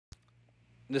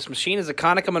This machine is a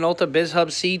Konica Minolta Bizhub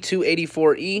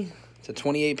C284e. It's a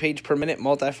 28-page per minute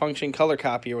multifunction color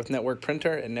copier with network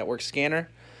printer and network scanner.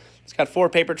 It's got 4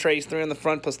 paper trays, 3 on the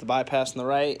front plus the bypass on the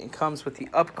right. It comes with the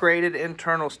upgraded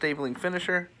internal stapling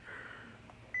finisher.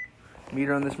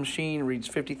 Meter on this machine reads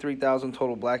 53,000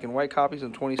 total black and white copies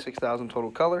and 26,000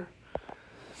 total color.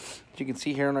 As you can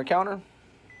see here on our counter.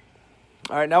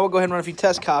 All right, now we'll go ahead and run a few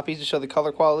test copies to show the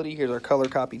color quality. Here's our color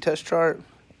copy test chart.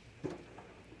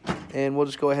 And we'll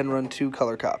just go ahead and run 2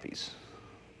 color copies.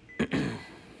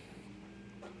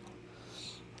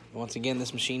 Once again,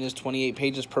 this machine is 28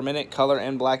 pages per minute, color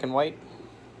and black and white.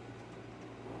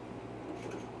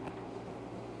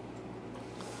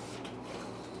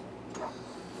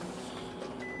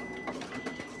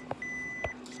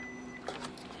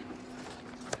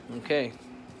 Okay.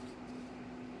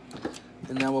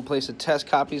 And now we'll place the test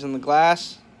copies in the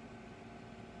glass.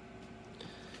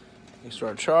 Next to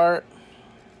our chart.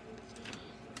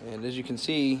 And as you can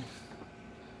see,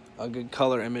 a good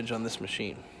color image on this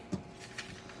machine.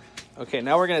 Okay,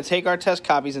 now we're going to take our test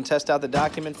copies and test out the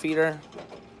document feeder,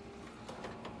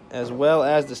 as well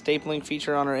as the stapling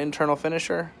feature on our internal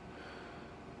finisher.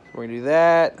 We're going to do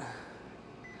that. Then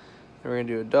we're going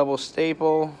to do a double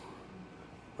staple.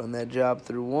 Run that job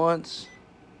through once.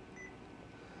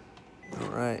 All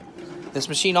right. This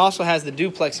machine also has the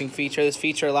duplexing feature. This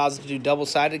feature allows us to do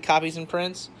double-sided copies and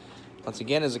prints. Once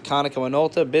again, is a Konica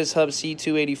Minolta Bizhub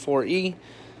C284e,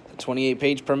 a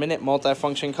 28-page per minute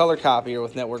multifunction color copier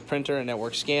with network printer and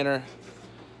network scanner.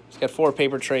 It's got 4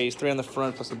 paper trays, 3 on the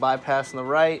front plus the bypass on the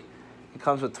right. It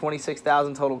comes with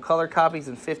 26,000 total color copies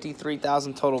and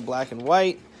 53,000 total black and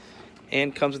white,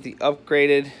 and comes with the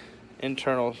upgraded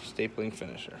internal stapling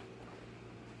finisher.